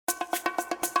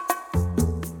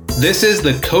This is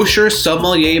the Kosher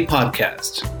Sommelier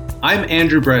Podcast. I'm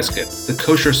Andrew Breskin, the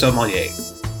Kosher Sommelier.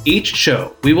 Each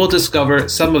show, we will discover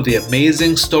some of the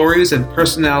amazing stories and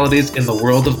personalities in the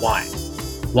world of wine.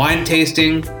 Wine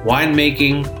tasting,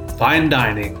 winemaking, fine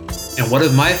dining, and one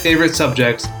of my favorite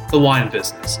subjects, the wine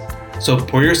business. So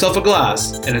pour yourself a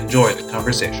glass and enjoy the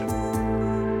conversation.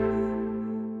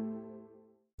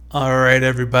 All right,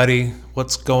 everybody,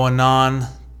 what's going on?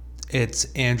 It's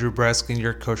Andrew Breskin,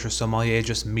 your Kosher Sommelier,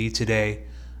 just me today.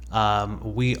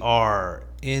 We are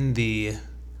in the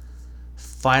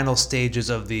final stages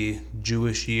of the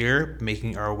Jewish year,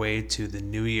 making our way to the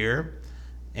new year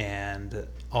and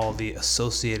all the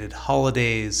associated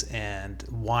holidays and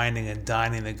wining and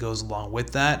dining that goes along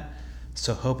with that.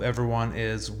 So hope everyone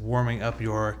is warming up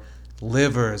your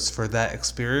livers for that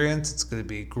experience. It's going to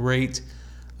be great.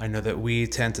 I know that we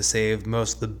tend to save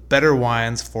most of the better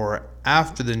wines for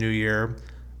after the new year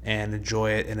and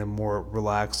enjoy it in a more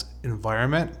relaxed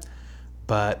environment.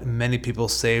 But many people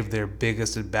save their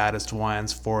biggest and baddest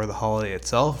wines for the holiday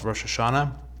itself, Rosh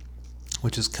Hashanah,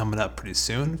 which is coming up pretty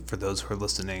soon for those who are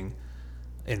listening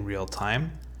in real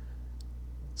time.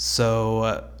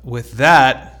 So with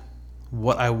that,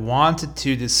 what I wanted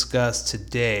to discuss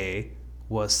today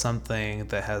was something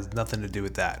that has nothing to do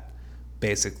with that,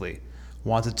 basically.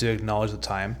 Wanted to acknowledge the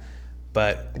time,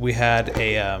 but we had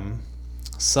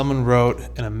someone wrote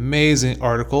an amazing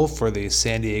article for the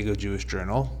San Diego Jewish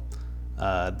Journal.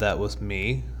 That was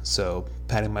me, so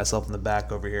patting myself on the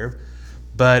back over here.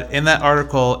 But in that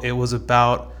article, it was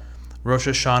about Rosh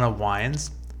Hashanah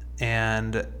wines,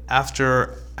 and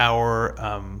after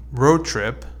our road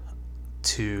trip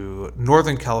to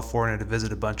Northern California to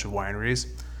visit a bunch of wineries,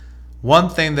 one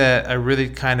thing that I really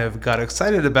kind of got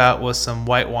excited about was some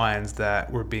white wines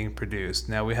that were being produced.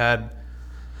 Now, we had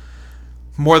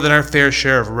more than our fair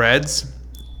share of reds,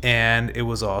 and it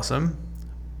was awesome.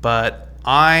 But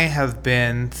I have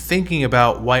been thinking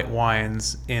about white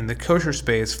wines in the kosher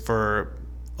space for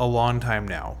a long time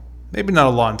now. Maybe not a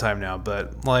long time now,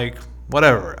 but like,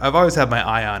 whatever. I've always had my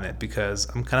eye on it because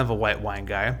I'm kind of a white wine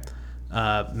guy.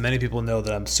 Many people know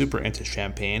that I'm super into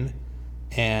champagne.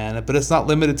 But it's not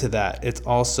limited to that. It's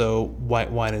also white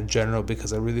wine in general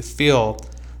because I really feel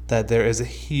that there is a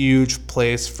huge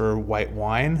place for white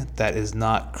wine that is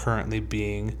not currently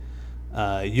being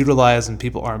utilized, and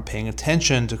people aren't paying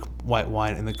attention to white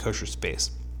wine in the kosher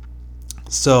space.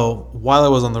 So while I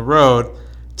was on the road,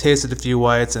 tasted a few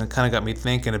whites, and it kind of got me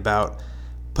thinking about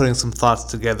putting some thoughts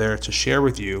together to share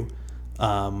with you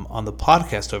on the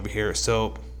podcast over here.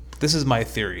 So this is my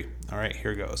theory. All right,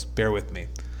 here goes. Bear with me.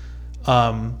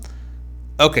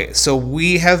 Okay, so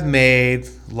we have made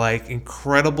like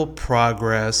incredible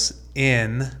progress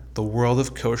in the world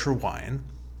of kosher wine.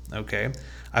 Okay,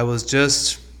 I made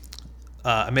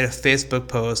a Facebook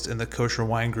post in the kosher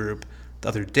wine group the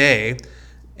other day,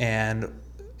 and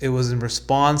it was in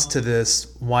response to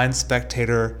this Wine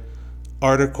Spectator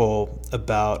article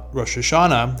about Rosh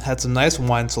Hashanah. Had some nice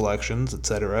wine selections,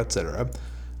 etc., etc.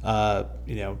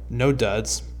 No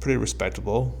duds, pretty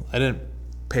respectable. I didn't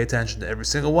pay attention to every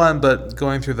single one, but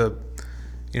going through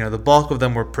the bulk of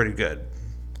them were pretty good.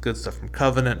 Good stuff from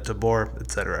Covenant, Tabor,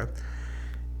 etc.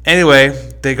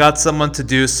 Anyway, they got someone to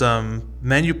do some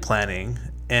menu planning,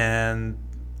 and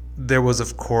there was,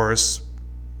 of course,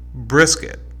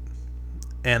 brisket.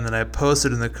 And then I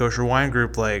posted in the kosher wine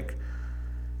group, like,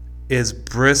 is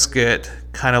brisket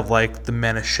kind of like the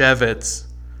Manischewitz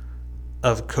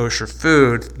of kosher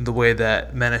food, the way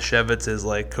that Manischewitz is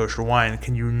like kosher wine?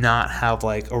 Can you not have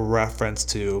like a reference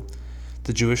to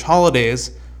the Jewish holidays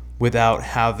without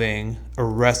having a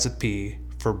recipe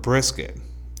for brisket?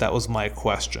 That was my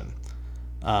question.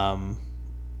 I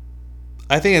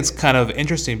think it's kind of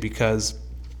interesting because,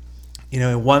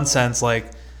 in one sense,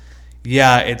 like,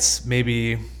 yeah, it's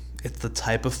the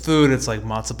type of food. It's like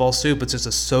matzo ball soup. It's just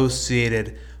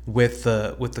associated with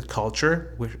the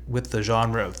culture, with the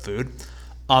genre of food.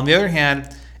 On the other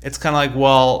hand, it's kind of like,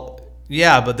 well,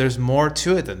 yeah, but there's more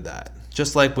to it than that.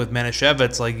 Just like with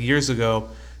Manischewitz, like years ago,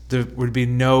 there would be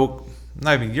not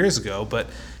even years ago, but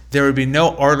there would be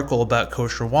no article about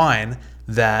kosher wine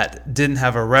that didn't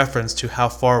have a reference to how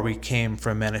far we came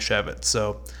from Manischewitz.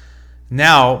 So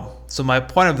my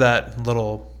point of that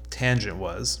little tangent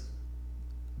was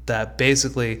that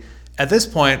basically at this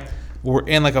point we're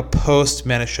in like a post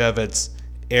Manischewitz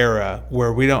era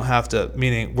where we don't have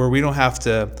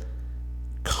to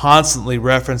constantly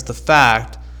reference the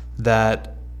fact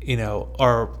that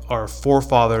our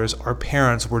forefathers, our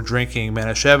parents were drinking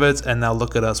Manischewitz, and now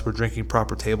look at us, we're drinking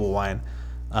proper table wine,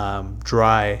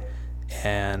 dry,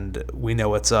 and we know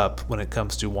what's up when it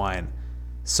comes to wine.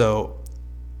 So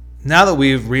now that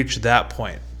we've reached that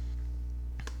point,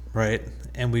 right?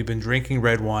 And we've been drinking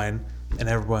red wine and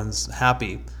everyone's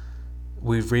happy.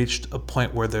 We've reached a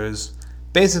point where there's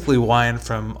basically wine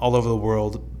from all over the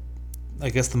world. I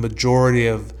guess the majority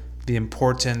of the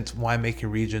important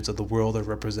winemaking regions of the world are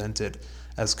represented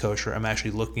as kosher. I'm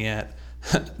actually looking at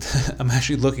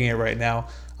right now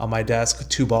on my desk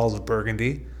 2 bottles of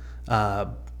Burgundy,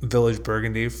 Village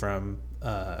Burgundy from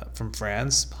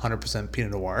France, 100%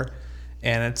 Pinot Noir,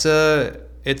 and it's a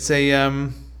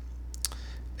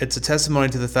testimony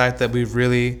to the fact that we've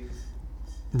really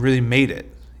made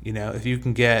it. You know, if you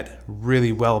can get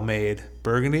really well made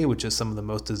Burgundy, which is some of the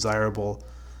most desirable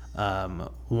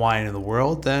wine in the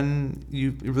world, then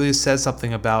it really says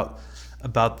something about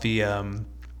the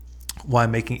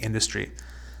winemaking industry.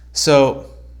 So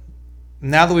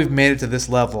now that we've made it to this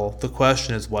level, the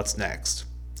question is, what's next?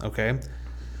 Okay,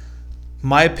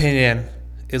 my opinion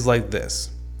is like this.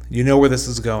 You know where this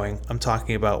is going. I'm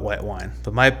talking about white wine,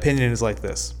 but my opinion is like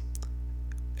this.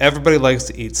 Everybody likes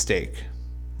to eat steak,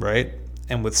 right?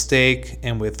 And with steak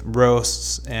and with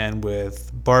roasts and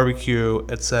with barbecue,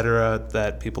 etc.,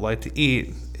 that people like to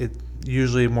eat, it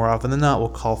usually more often than not will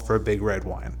call for a big red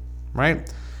wine,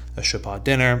 right? A Shabbat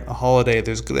dinner, a holiday,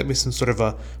 there's going to be some sort of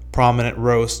a prominent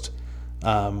roast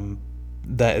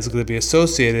that is going to be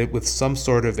associated with some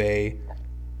sort of a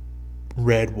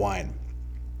red wine,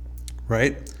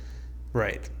 right?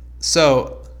 Right.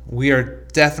 So we are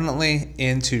definitely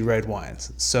into red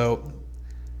wines.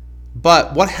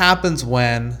 But what happens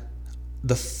when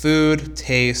the food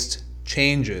taste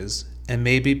changes and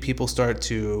maybe people start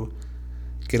to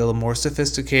get a little more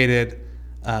sophisticated?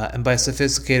 And by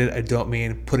sophisticated, I don't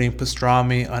mean putting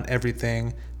pastrami on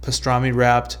everything. Pastrami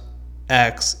wrapped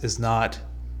X is not,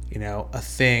 a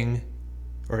thing,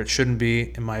 or it shouldn't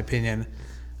be, in my opinion.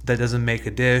 That doesn't make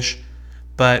a dish.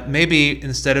 But maybe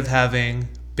instead of having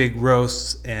big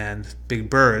roasts and big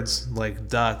birds like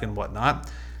duck and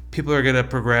whatnot, people are going to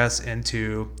progress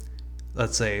into,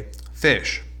 let's say,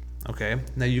 fish. Okay?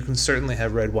 Now, you can certainly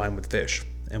have red wine with fish,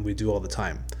 and we do all the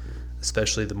time,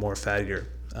 especially the more fattier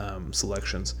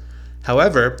selections.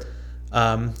 However,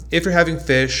 if you're having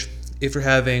fish, if you're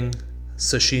having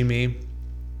sashimi,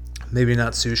 maybe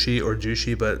not sushi or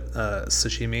jushi, but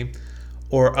sashimi,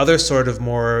 or other sort of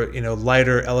more,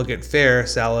 lighter, elegant fare,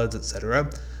 salads, etc.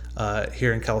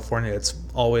 Here in California, it's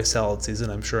always salad season.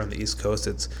 I'm sure on the East Coast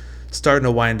it's starting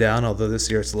to wind down, although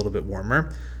this year it's a little bit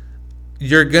warmer.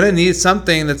 You're going to need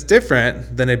something that's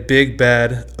different than a big,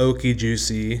 bad, oaky,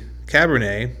 juicy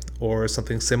Cabernet or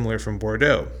something similar from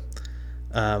Bordeaux.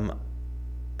 And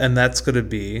that's going to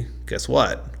be, guess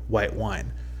what? White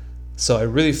wine. So I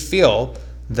really feel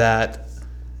that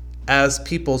as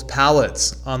people's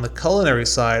palates on the culinary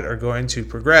side are going to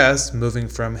progress, moving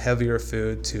from heavier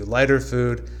food to lighter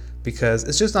food, because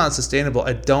it's just not sustainable.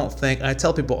 I don't think, I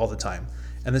tell people all the time,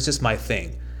 and it's just my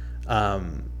thing.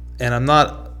 And I'm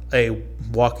not a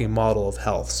walking model of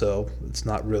health, so it's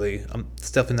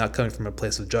definitely not coming from a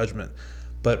place of judgment.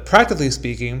 But practically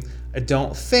speaking, I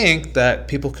don't think that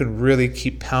people can really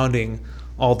keep pounding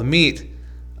all the meat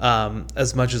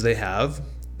as much as they have.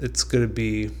 I think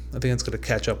it's going to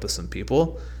catch up with some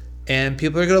people, and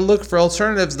people are going to look for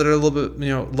alternatives that are a little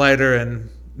bit, lighter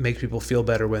and make people feel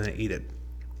better when they eat it.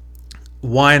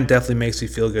 Wine definitely makes you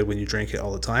feel good when you drink it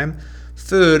all the time.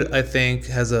 Food, I think,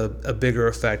 has a bigger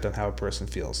effect on how a person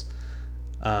feels.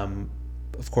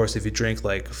 Of course, if you drink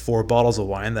like 4 bottles of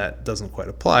wine, that doesn't quite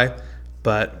apply.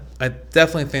 But I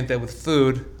definitely think that with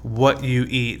food, what you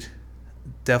eat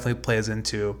definitely plays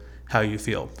into how you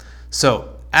feel.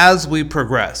 So as we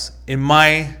progress, in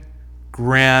my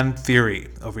grand theory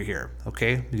over here,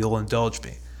 okay, you'll indulge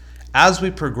me. As we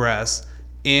progress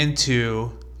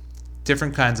into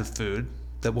different kinds of food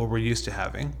that what we're used to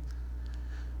having,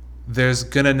 there's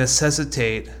going to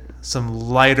necessitate some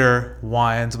lighter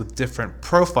wines with different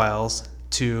profiles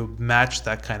to match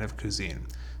that kind of cuisine.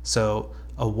 So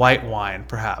a white wine,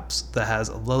 perhaps, that has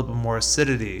a little bit more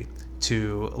acidity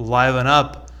to liven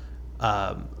up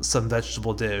some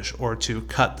vegetable dish, or to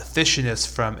cut the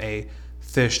fishiness from a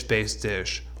fish-based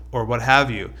dish, or what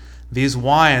have you. These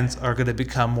wines are going to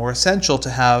become more essential to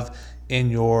have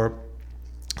in your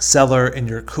cellar, in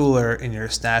your cooler, in your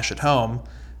stash at home,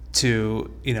 to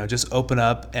just open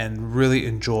up and really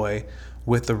enjoy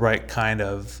with the right kind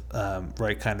of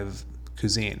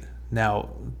cuisine. Now,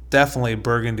 definitely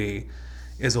Burgundy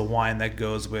is a wine that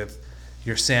goes with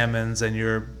your salmons and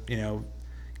your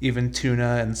even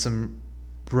tuna, and some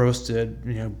roasted,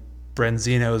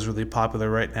 Branzino is really popular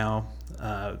right now.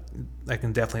 I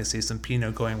can definitely see some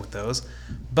Pinot going with those.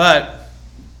 But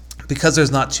because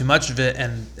there's not too much of it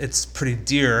and it's pretty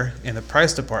dear in the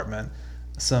price department,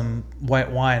 some white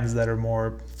wines that are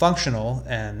more functional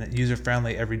and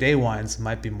user-friendly everyday wines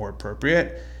might be more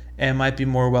appropriate and might be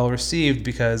more well received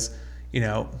because,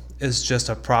 it's just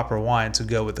a proper wine to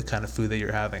go with the kind of food that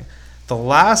you're having. The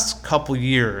last couple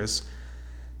years,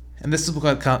 and this is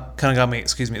what kind of got me,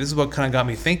 this is what kind of got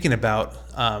me thinking about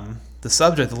the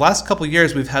subject. The last couple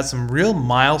years, we've had some real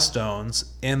milestones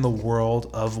in the world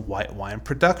of white wine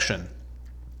production.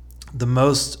 The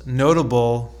most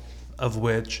notable of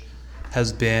which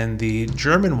has been the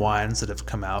German wines that have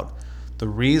come out, the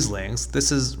Rieslings.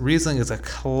 Riesling is a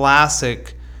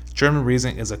classic, German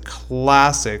Riesling is a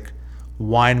classic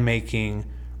winemaking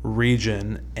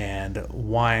region and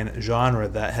wine genre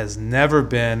that has never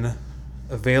been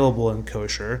available in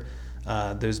kosher.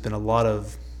 There's been a lot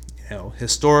of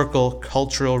historical,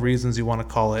 cultural reasons, you want to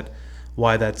call it,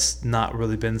 why that's not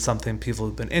really been something people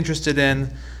have been interested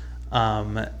in.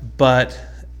 But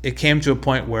it came to a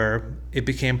point where it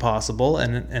became possible,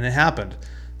 and it happened.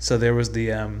 So there was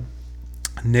the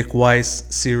Nick Weiss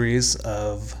series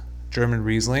of German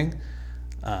Riesling.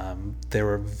 There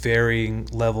were varying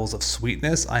levels of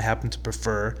sweetness. I happen to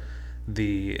prefer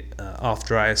the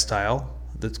off-dry style,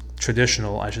 the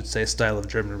traditional, I should say, style of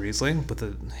German Riesling with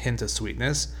a hint of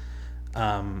sweetness.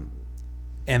 And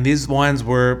these wines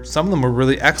some of them were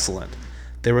really excellent.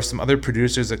 There were some other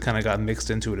producers that kind of got mixed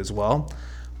into it as well.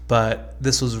 But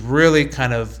this was really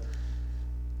kind of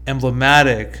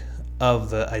emblematic of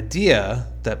the idea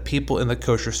that people in the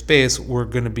kosher space were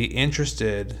going to be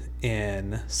interested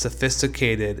in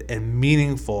sophisticated and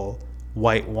meaningful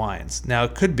white wines. Now,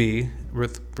 it could be,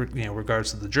 with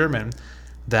regards to the German,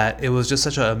 that it was just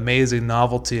such an amazing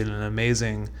novelty and an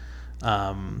amazing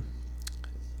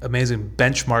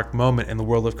benchmark moment in the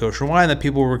world of kosher wine that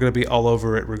people were going to be all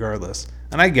over it regardless.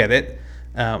 And I get it,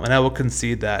 and I will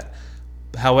concede that.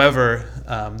 However,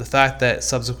 the fact that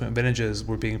subsequent vintages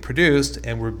were being produced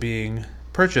and were being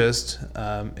purchased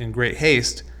in great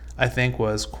haste, I think,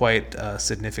 was quite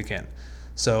significant.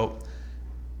 So,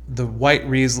 the white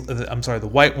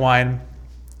wine,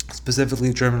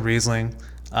 specifically German Riesling,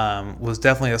 was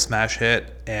definitely a smash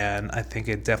hit, and I think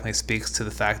it definitely speaks to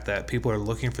the fact that people are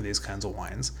looking for these kinds of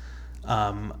wines.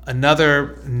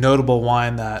 Another notable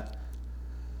wine that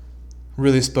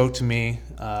really spoke to me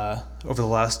over the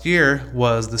last year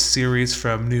was the series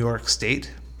from New York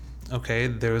State. Okay,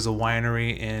 there was a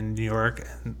winery in New York.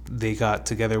 They got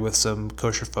together with some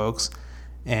kosher folks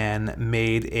and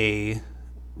made a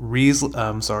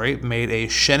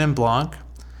Chenin Blanc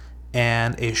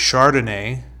and a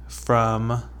Chardonnay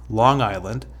from Long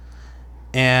Island.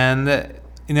 And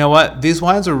you know what? These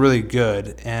wines are really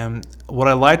good. And what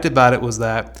I liked about it was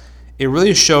that it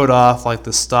really showed off like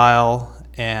the style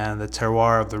and the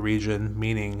terroir of the region,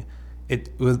 meaning it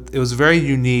was very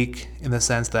unique in the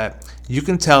sense that you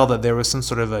can tell that there was some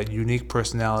sort of a unique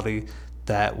personality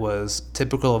that was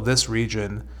typical of this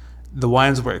region. The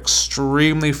wines were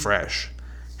extremely fresh,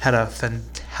 had a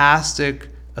fantastic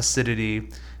acidity,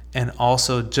 and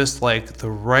also just like the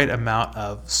right amount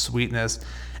of sweetness.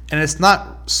 And it's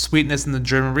not sweetness in the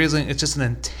German Riesling, it's just an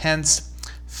intense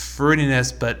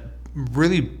fruitiness, but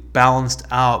really balanced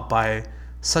out by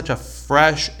such a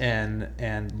fresh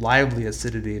and lively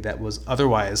acidity that was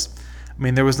otherwise,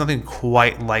 there was nothing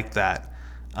quite like that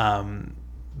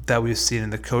that we've seen in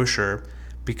the kosher,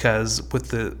 because with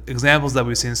the examples that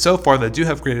we've seen so far that do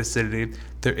have great acidity,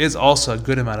 there is also a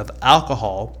good amount of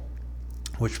alcohol,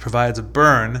 which provides a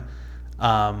burn.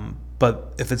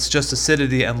 But if it's just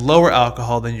acidity and lower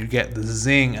alcohol, then you get the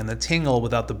zing and the tingle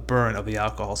without the burn of the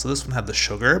alcohol. So this one had the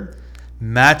sugar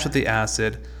matched with the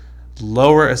acid,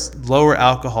 lower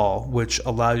alcohol, which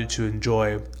allowed you to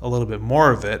enjoy a little bit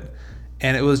more of it,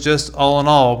 and it was just all in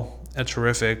all a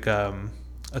terrific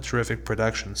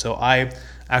production. So I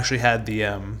actually had the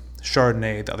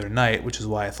Chardonnay the other night, which is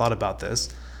why I thought about this,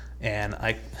 and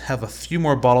I have a few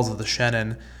more bottles of the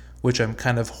Chenin, which I'm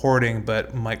kind of hoarding,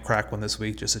 but might crack one this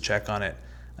week just to check on it.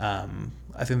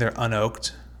 I think they're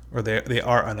unoaked, or they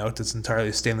are unoaked. It's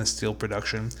entirely stainless steel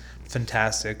production.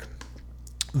 Fantastic,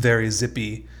 very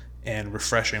zippy and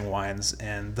refreshing wines,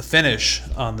 and the finish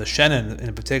on the Chenin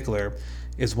in particular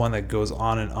is one that goes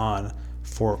on and on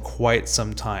for quite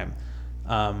some time.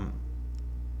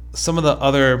 Some of the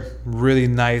other really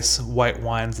nice white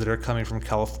wines that are coming from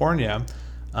California,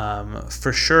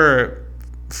 for sure,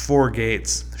 Four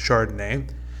Gates Chardonnay.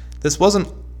 This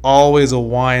wasn't always a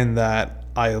wine that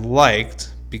I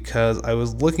liked because I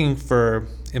was looking for,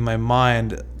 in my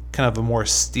mind, kind of a more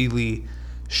steely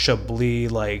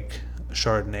Chablis-like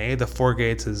Chardonnay. The Four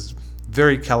Gates is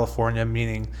very California,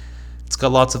 meaning it's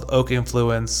got lots of oak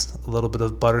influence, a little bit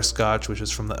of butterscotch, which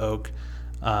is from the oak,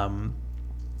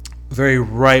 very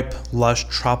ripe, lush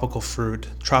tropical fruit.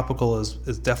 Tropical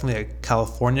is definitely a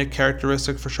California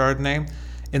characteristic for Chardonnay.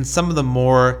 In some of the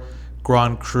more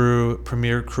Grand Cru,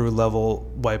 Premier Cru level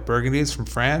white Burgundies from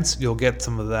France, you'll get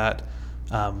some of that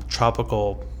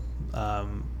tropical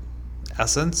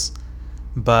essence.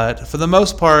 But for the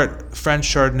most part, French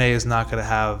Chardonnay is not going to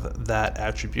have that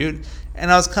attribute.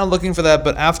 And I was kind of looking for that,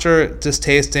 but after just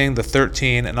tasting the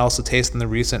 13 and also tasting the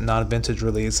recent non-vintage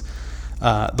release,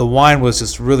 the wine was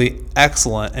just really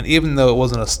excellent. And even though it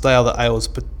wasn't a style that I was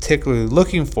particularly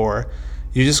looking for,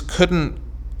 you couldn't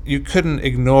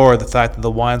ignore the fact that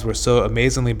the wines were so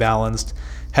amazingly balanced,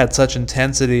 had such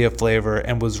intensity of flavor,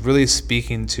 and was really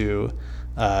speaking to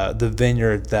the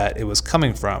vineyard that it was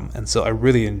coming from. And so I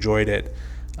really enjoyed it.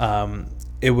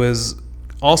 It was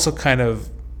also kind of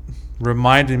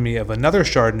reminded me of another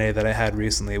Chardonnay that I had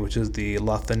recently, which is the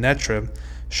La Fenêtre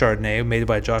Chardonnay made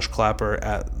by Josh Clapper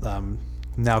at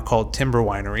now called Timber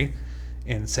Winery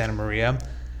in Santa Maria.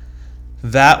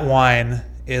 That wine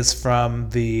is from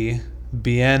the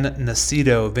Bien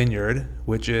Nacido vineyard,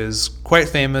 which is quite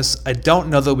famous. I don't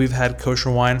know that we've had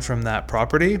kosher wine from that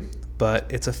property, but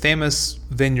it's a famous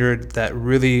vineyard that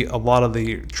really a lot of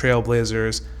the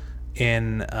trailblazers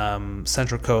in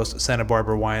Central Coast Santa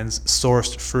Barbara wines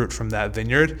sourced fruit from that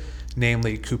vineyard,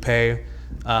 namely Coupé,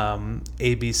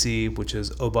 ABC, which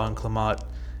is Aubin Clément.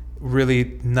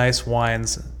 Really nice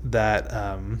wines that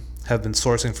have been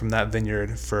sourcing from that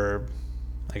vineyard for,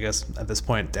 I guess, at this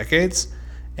point, decades.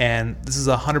 And this is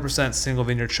 100% single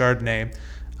vineyard Chardonnay.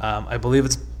 I believe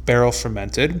it's barrel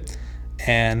fermented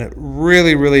and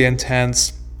really, really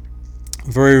intense,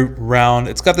 very round.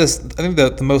 It's got this, I think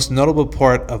the most notable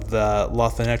part of the La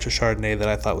Fenêtre Chardonnay that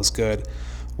I thought was good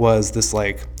was this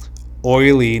like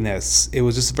oiliness. It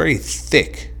was just very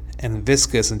thick and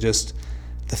viscous, and just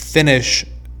the finish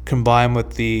combined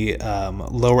with the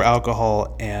lower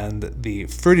alcohol and the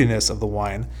fruitiness of the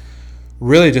wine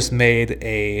really just made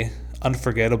a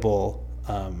unforgettable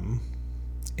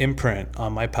imprint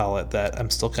on my palate that I'm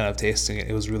still kind of tasting it.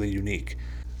 It was really unique.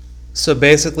 So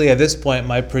basically at this point,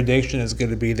 my prediction is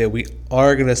going to be that we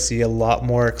are going to see a lot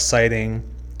more exciting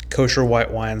kosher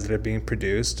white wines that are being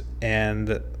produced,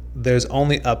 and there's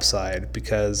only upside,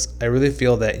 because I really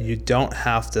feel that you don't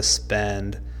have to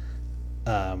spend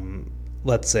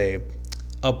let's say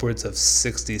upwards of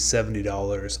 $60,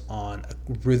 $70 on a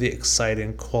really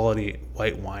exciting quality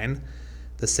white wine,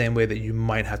 the same way that you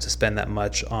might have to spend that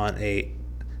much on a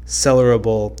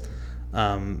cellarable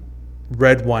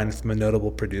red wine from a notable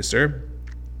producer.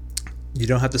 You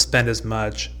don't have to spend as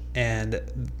much, and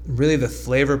really the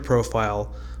flavor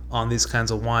profile on these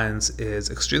kinds of wines is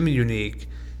extremely unique,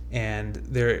 and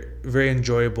they're very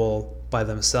enjoyable by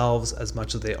themselves as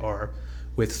much as they are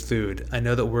with food. I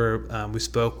know that we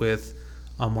spoke with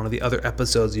on one of the other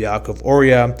episodes Yaakov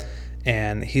Oria,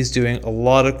 and he's doing a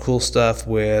lot of cool stuff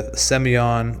with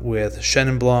Semillon, with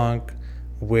Chenin Blanc,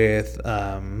 with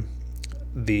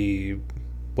the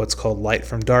what's called Light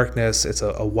from Darkness. It's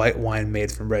a white wine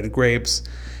made from red grapes.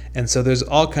 And so there's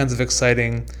all kinds of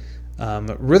exciting,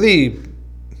 really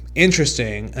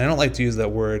interesting, and I don't like to use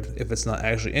that word if it's not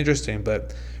actually interesting,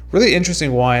 but really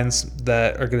interesting wines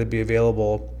that are going to be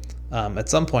available at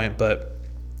some point, but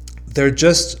they're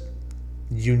just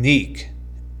unique.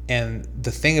 And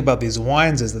the thing about these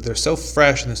wines is that they're so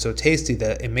fresh and they're so tasty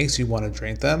that it makes you want to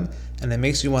drink them, and it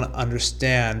makes you want to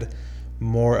understand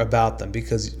more about them,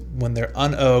 because when they're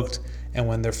unoaked and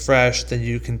when they're fresh, then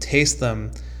you can taste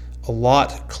them a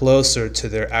lot closer to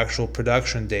their actual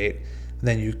production date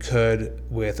than you could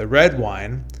with a red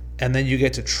wine, and then you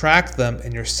get to track them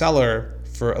in your cellar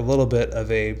for a little bit of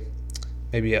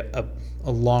maybe a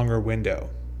longer window.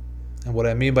 And what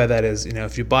I mean by that is,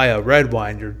 if you buy a red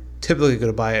wine, you're typically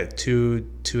going to buy it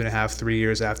 2.5, 3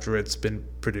 years after it's been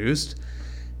produced,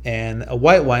 and a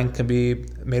white wine can be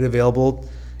made available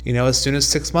as soon as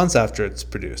 6 months after it's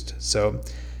produced. So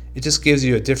it just gives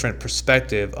you a different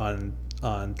perspective on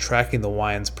tracking the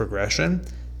wine's progression,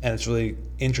 and it's really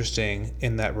interesting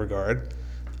in that regard.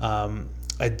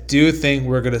 I do think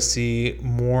we're going to see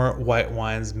more white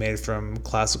wines made from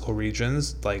classical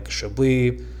regions like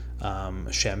Chablis,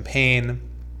 Champagne.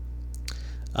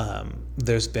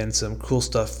 There's been some cool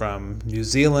stuff from New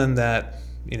Zealand that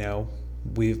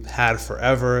we've had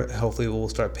forever. Hopefully we'll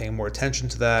start paying more attention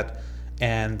to that.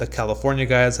 And the California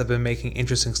guys have been making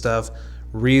interesting stuff.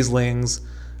 Rieslings,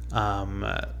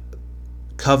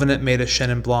 Covenant made a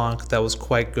Chenin Blanc that was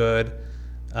quite good.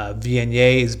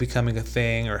 Viognier is becoming a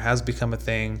thing, or has become a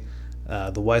thing.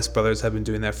 The Weiss brothers have been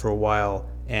doing that for a while,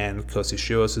 and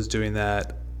Kosciuszko is doing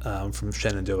that from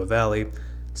Shenandoah Valley.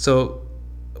 So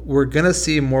we're going to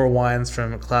see more wines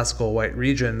from classical white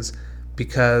regions,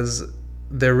 because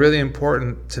they're really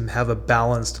important to have a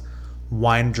balanced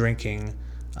wine drinking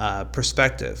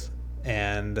perspective.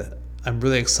 And I'm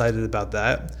really excited about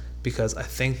that because I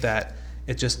think that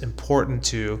it's just important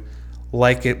to,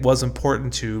 like it was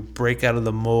important to break out of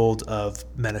the mold of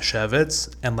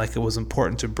Manischewitz, and like it was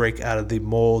important to break out of the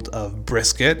mold of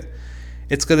brisket,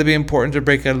 it's going to be important to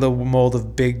break out of the mold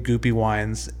of big goopy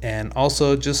wines, and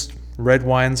also just red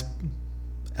wines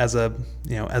as an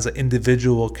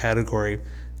individual category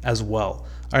as well.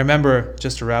 I remember,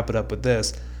 just to wrap it up with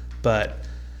this, but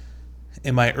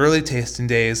in my early tasting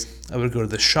days, I would go to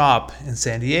the shop in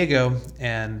San Diego,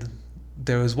 and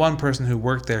there was one person who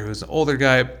worked there who was an older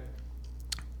guy,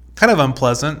 kind of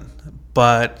unpleasant,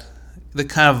 but the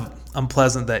kind of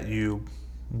unpleasant that you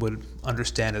would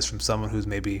understand is from someone who's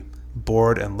maybe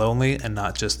bored and lonely and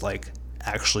not just like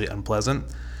actually unpleasant.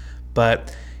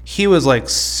 But he was like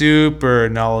super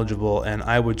knowledgeable, and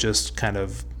I would just kind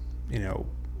of,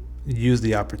 use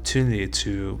the opportunity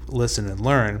to listen and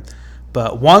learn.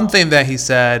 But one thing that he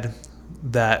said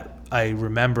that I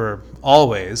remember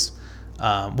always,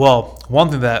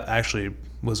 one thing that actually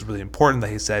was really important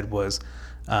that he said was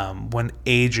when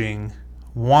aging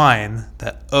wine,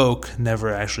 that oak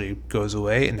never actually goes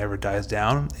away, it never dies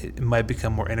down. It might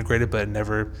become more integrated, but it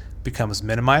never becomes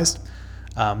minimized.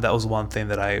 That was one thing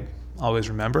that I always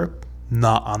remember,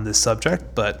 not on this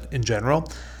subject, but in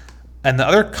general. And the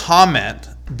other comment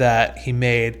that he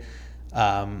made,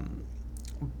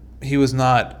 he was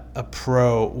not a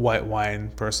pro white wine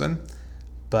person,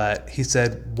 but he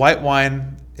said white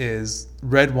wine is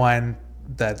red wine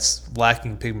that's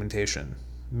lacking pigmentation,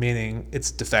 meaning it's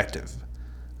defective.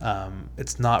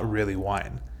 It's not really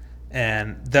wine.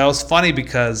 And that was funny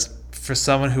because for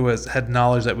someone who had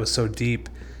knowledge that was so deep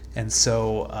and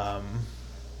so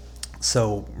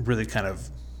really kind of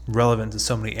relevant to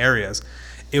so many areas,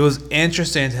 it was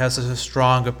interesting to have such a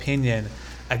strong opinion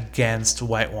against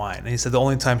white wine. And he said the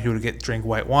only time he would drink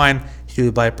white wine, he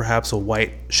would buy perhaps a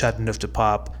white Chateauneuf du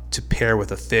Pape to pair with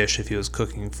a fish if he was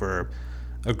cooking for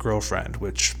a girlfriend,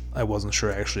 which I wasn't sure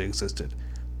actually existed.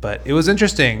 But it was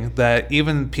interesting that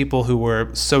even people who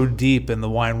were so deep in the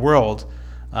wine world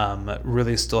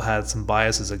really still had some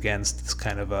biases against this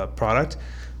kind of a product.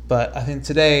 But I think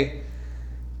today,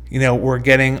 we're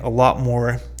getting a lot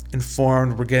more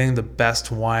informed. We're getting the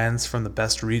best wines from the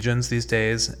best regions these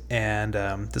days. And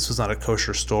this was not a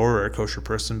kosher store or a kosher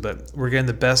person, but we're getting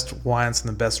the best wines from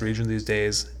the best region these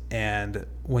days. And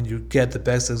when you get the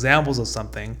best examples of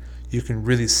something, you can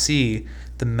really see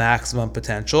the maximum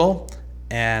potential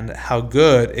and how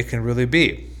good it can really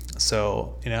be.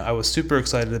 So, I was super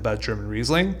excited about German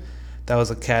Riesling. That was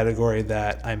a category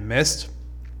that I missed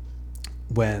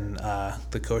when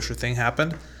the kosher thing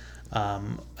happened.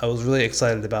 I was really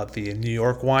excited about the New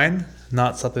York wine.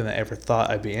 Not something that I ever thought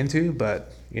I'd be into,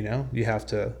 but, you have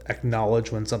to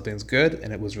acknowledge when something's good,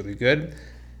 and it was really good.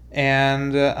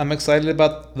 And I'm excited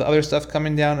about the other stuff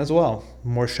coming down as well.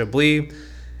 More Chablis,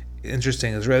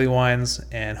 interesting Israeli wines,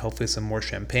 and hopefully some more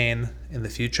champagne in the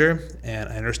future. And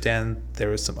I understand there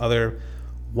was some other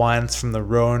wines from the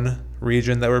Rhone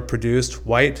region that were produced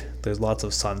white. There's lots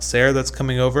of Sancerre that's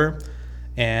coming over,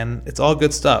 and it's all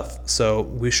good stuff. So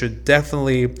we should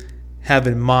definitely have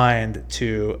in mind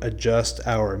to adjust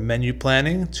our menu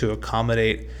planning to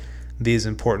accommodate these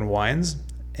important wines,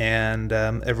 and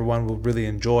everyone will really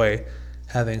enjoy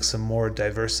having some more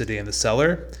diversity in the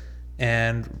cellar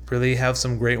and really have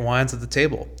some great wines at the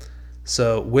table.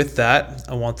 So with that,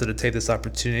 I wanted to take this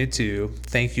opportunity to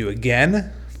thank you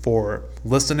again for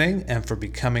listening and for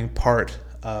becoming part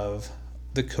of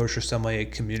the Kosher Sommelier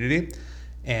community.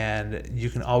 And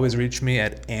you can always reach me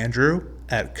at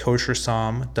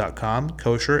andrew@koshersomm.com,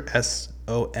 kosher,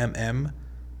 SOMM.com.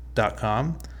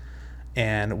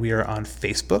 And we are on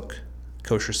Facebook,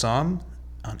 Kosher Somm,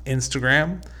 on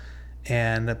Instagram.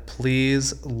 And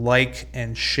please like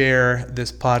and share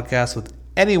this podcast with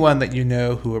anyone that you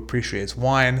know who appreciates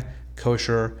wine,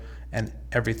 kosher, and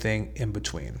everything in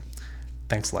between.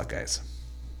 Thanks a lot, guys.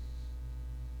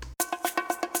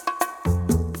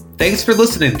 Thanks for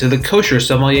listening to the Kosher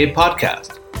Sommelier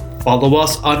Podcast. Follow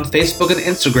us on Facebook and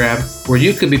Instagram, where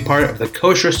you can be part of the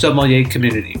Kosher Sommelier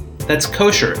community. That's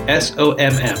kosher,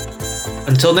 SOMM.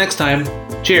 Until next time,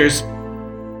 cheers.